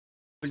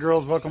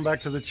Girls, welcome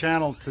back to the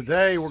channel.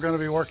 Today we're going to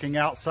be working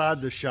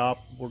outside the shop.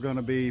 We're going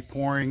to be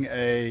pouring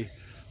a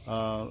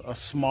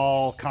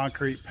small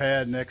concrete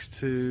pad next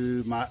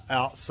to my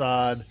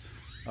outside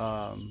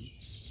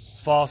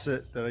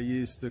faucet that I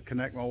use to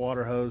connect my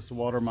water hose to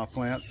water my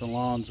plants and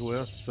lawns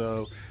with.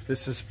 So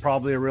this is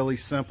probably a really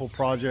simple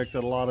project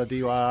that a lot of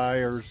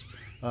DIYers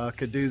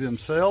could do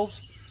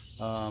themselves.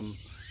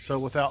 So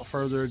without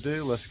further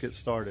ado, let's get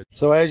started.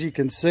 So as you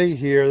can see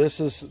here, this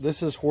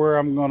is where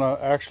I'm going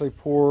to actually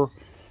pour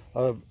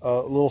a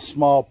little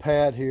small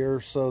pad here,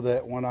 so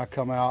that when I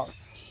come out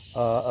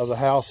of the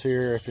house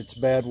here, if it's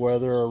bad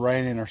weather or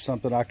raining or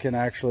something, I can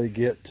actually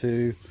get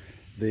to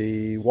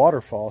the water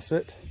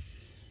faucet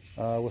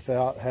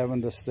without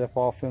having to step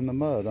off in the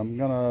mud. I'm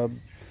gonna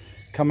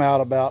come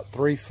out about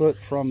 3 foot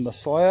from the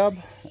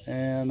slab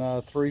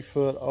and 3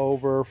 foot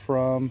over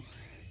from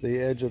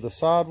the edge of the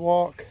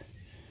sidewalk.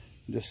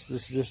 This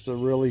is just a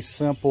really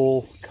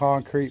simple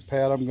concrete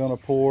pad I'm gonna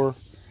pour.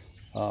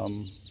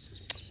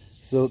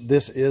 So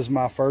this is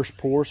my first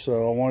pour,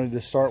 so I wanted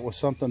to start with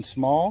something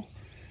small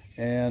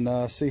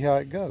and see how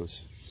it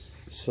goes.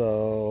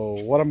 So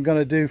what I'm going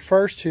to do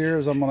first here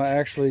is I'm going to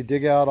actually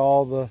dig out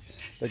all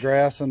the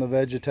grass and the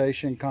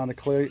vegetation, kind of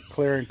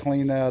clear and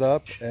clean that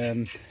up,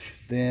 and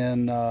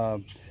then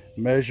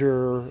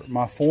measure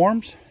my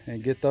forms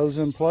and get those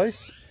in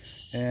place,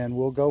 and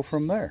we'll go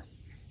from there.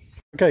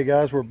 Okay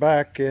guys, we're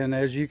back, and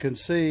as you can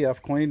see,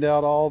 I've cleaned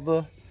out all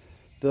the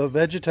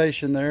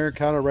vegetation there,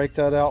 kind of rake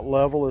that out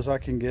level as I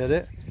can get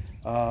it.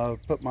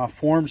 Put my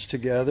forms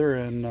together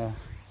and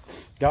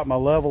got my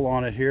level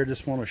on it here.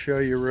 Just want to show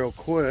you real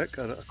quick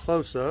a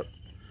close-up.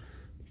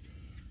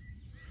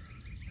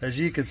 As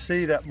you can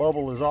see, that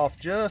bubble is off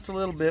just a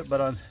little bit,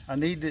 but I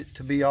need it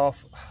to be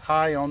off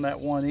high on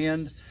that one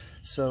end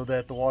so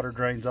that the water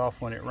drains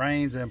off when it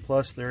rains, and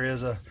plus there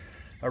is a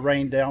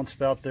rain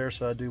downspout there,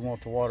 so I do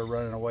want the water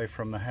running away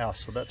from the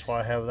house. So that's why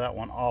I have that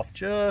one off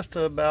just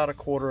about a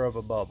quarter of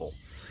a bubble.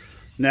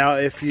 Now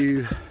I'm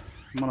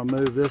going to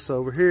move this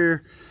over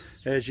here.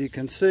 As you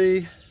can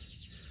see,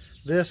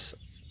 this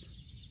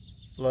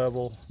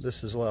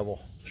is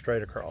level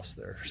straight across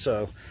there.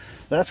 So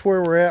that's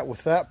where we're at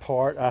with that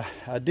part.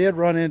 I did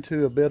run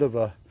into a bit of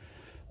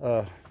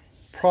a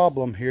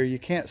problem here. You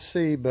can't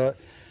see, but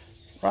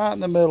right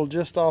in the middle,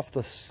 just off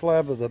the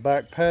slab of the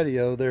back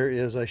patio, there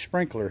is a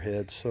sprinkler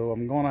head. So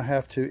I'm going to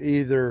have to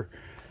either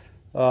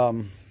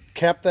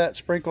cap that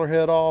sprinkler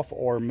head off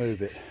or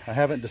move it. I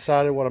haven't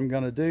decided what I'm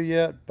going to do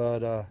yet,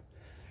 but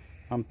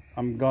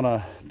I'm going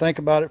to think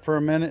about it for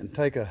a minute and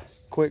take a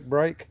quick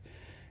break,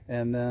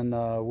 and then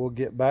we'll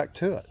get back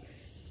to it.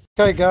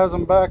 Okay guys,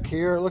 I'm back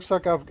here. It looks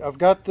like I've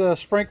got the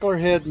sprinkler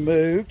head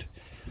moved.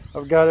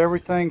 I've got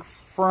everything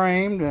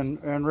framed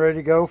and ready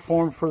to go,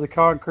 formed for the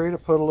concrete. I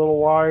put a little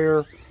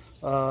wire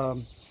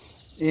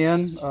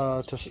in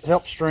to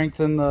help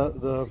strengthen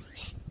the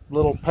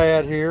little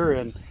pad here,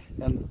 and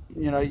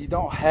you know, you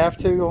don't have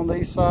to on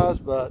these sides,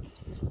 but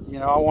you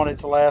know, I want it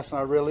to last and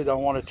I really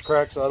don't want it to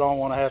crack, so I don't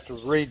want to have to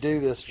redo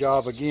this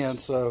job again.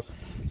 So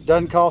it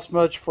doesn't cost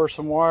much for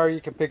some wire. You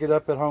can pick it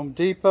up at Home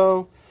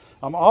Depot.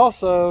 I'm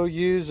also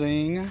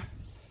using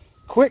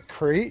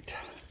Quikrete.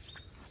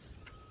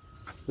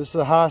 This is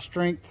a high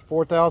strength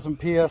 4000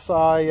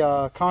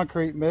 psi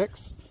concrete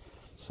mix.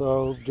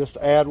 So just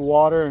add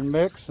water and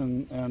mix,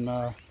 and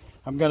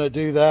I'm going to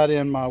do that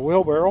in my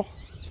wheelbarrow.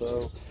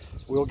 So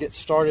we'll get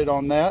started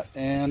on that.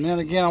 And then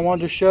again, I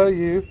wanted to show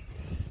you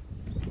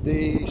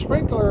the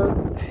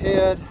sprinkler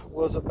head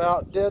was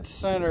about dead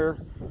center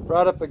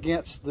right up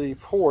against the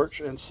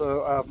porch, and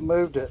so I've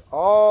moved it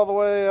all the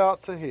way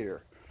out to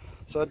here.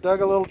 So I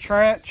dug a little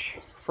trench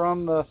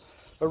from the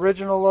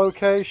original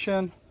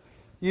location,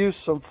 used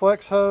some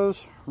flex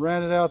hose,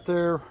 ran it out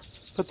there,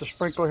 put the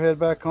sprinkler head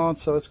back on,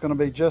 so it's going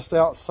to be just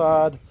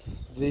outside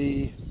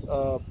the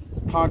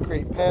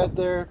concrete pad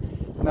there,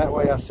 and that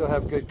way I still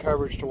have good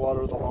coverage to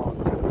water the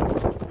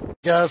lawn.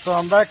 Guys, so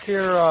I'm back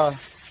here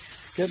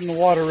getting the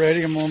water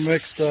ready. I'm going to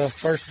mix the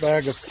first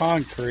bag of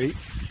concrete.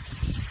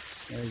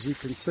 As you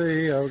can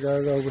see, I've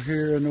got it over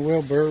here in the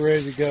wheelbarrow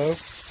ready to go.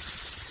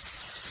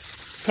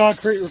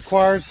 Concrete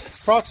requires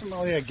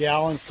approximately a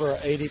gallon for an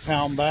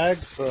 80-pound bag,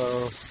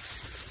 so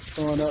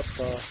filling up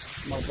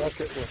my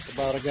bucket with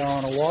about a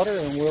gallon of water,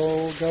 and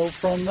we'll go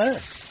from there.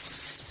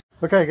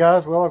 Okay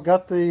guys, well, I've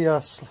got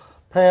the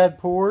pad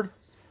poured.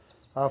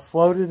 I've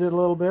floated it a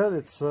little bit.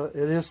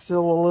 It is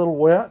still a little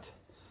wet.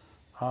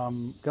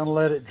 I'm going to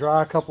let it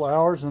dry a couple of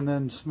hours and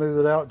then smooth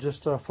it out.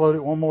 Just float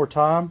it one more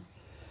time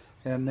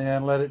and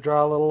then let it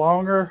dry a little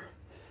longer.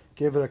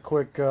 Give it a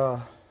quick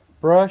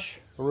brush,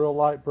 a real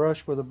light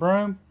brush with a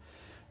broom,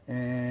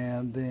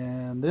 and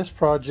then this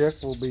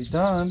project will be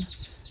done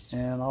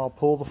and I'll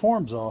pull the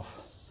forms off.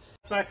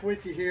 Back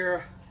with you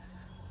here.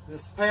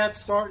 This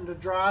pad's starting to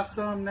dry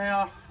some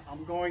now.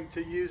 I'm going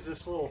to use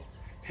this little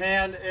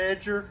hand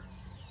edger.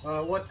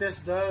 What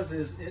this does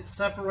is it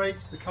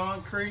separates the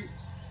concrete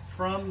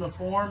from the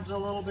forms a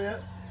little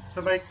bit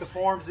to make the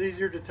forms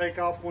easier to take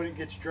off when it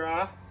gets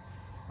dry.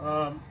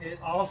 It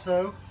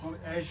also,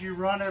 as you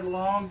run it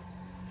along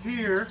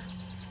here,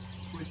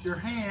 with your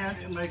hand,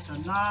 it makes a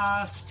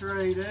nice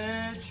straight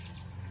edge.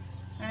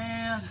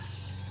 And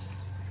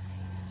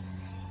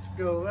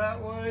go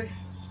that way,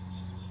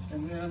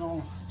 and then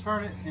I'll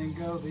turn it and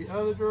go the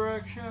other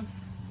direction.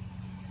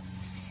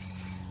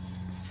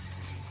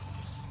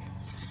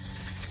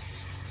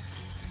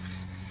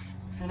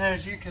 And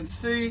as you can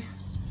see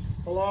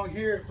along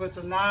here, it puts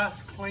a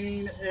nice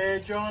clean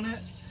edge on it.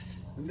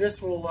 And this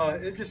will,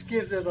 it just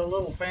gives it a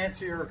little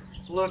fancier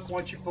look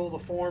once you pull the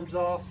forms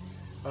off.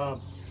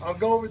 I'll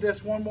go over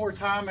this one more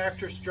time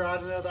after it's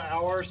dried another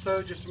hour or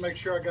so, just to make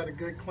sure I got a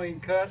good clean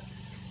cut.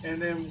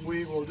 And then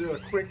we will do a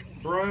quick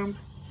broom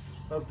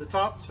of the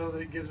top so that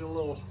it gives it a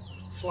little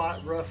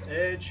slight rough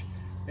edge.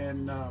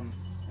 And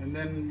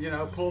then, you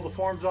know, pull the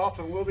forms off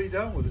and we'll be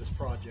done with this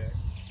project.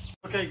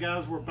 Okay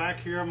guys, we're back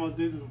here. I'm going to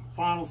do the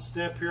final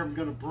step here. I'm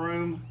going to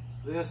broom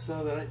this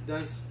so that it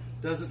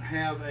doesn't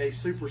have a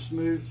super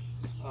smooth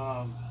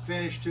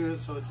finish to it,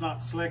 so it's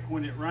not slick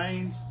when it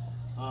rains.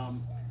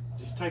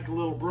 Just take a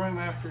little broom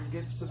after it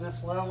gets to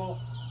this level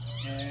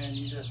and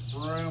you just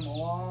broom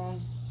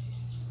along.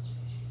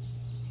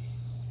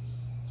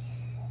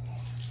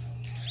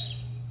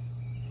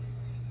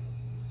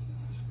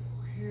 Let's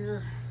go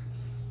here.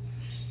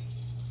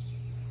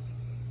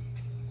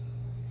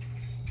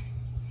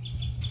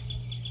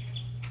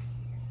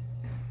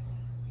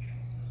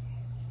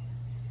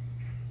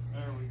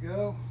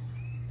 Go,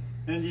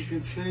 and you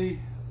can see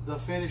the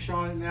finish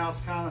on it now. It's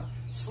kind of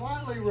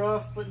slightly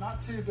rough, but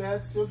not too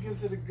bad. Still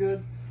gives it a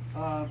good,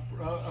 a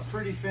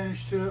pretty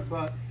finish to it.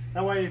 But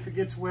that way, if it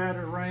gets wet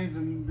or rains,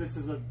 and this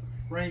is a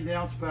rain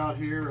downspout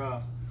here,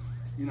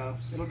 you know,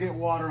 it'll get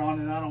water on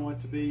it. I don't want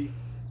it to be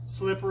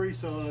slippery,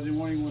 so I didn't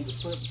want anyone to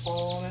slip and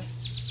fall on it.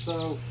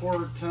 So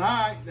for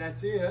tonight,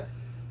 that's it.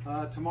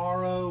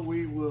 Tomorrow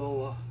we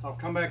will, I'll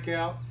come back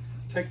out,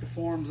 take the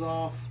forms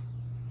off,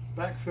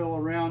 backfill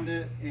around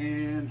it,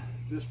 and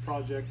this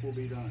project will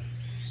be done.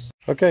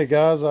 Okay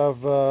guys,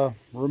 I've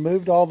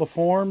removed all the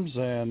forms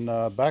and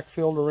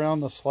backfilled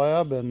around the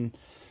slab, and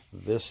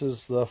this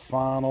is the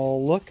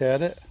final look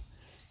at it.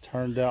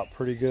 Turned out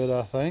pretty good,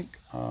 I think.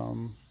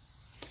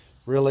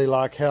 Really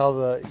like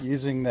how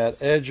using that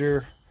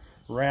edger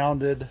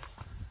rounded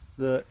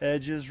the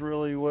edges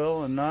really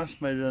well and nice,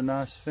 made it a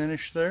nice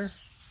finish there.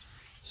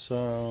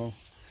 So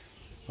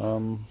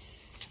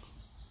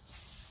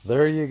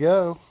there you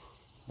go.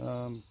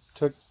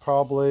 Took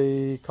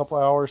probably a couple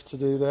hours to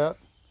do that,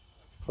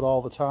 put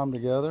all the time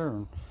together,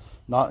 and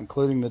not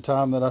including the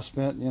time that I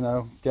spent, you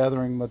know,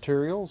 gathering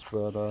materials.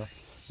 But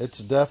it's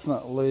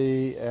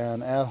definitely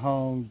an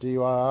at-home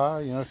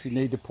DIY. You know, if you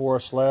need to pour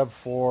a slab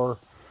for,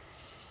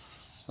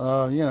 you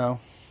know,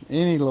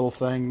 any little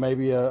thing,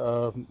 maybe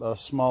a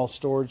small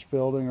storage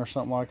building or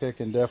something like that,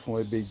 can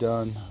definitely be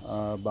done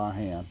by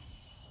hand.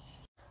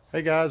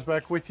 Hey guys,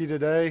 back with you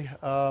today.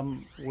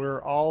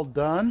 We're all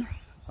done.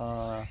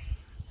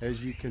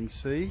 As you can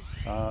see,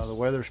 the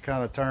weather's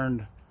kind of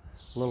turned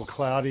a little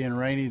cloudy and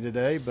rainy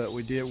today, but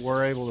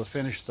we're able to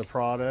finish the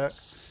product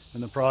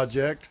and the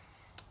project.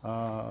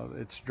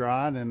 It's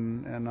dried,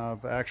 and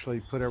I've actually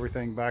put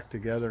everything back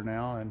together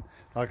now. And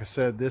like I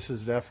said, this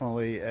is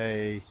definitely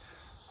a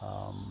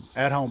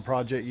at-home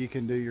project you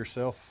can do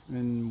yourself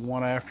in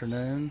one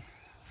afternoon.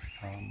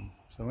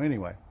 So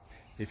anyway,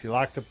 if you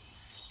like the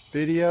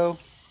video,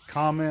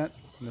 comment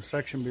in the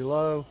section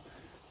below.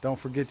 Don't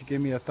forget to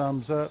give me a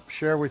thumbs up,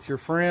 share with your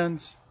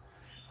friends.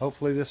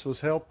 Hopefully this was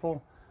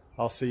helpful.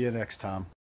 I'll see you next time.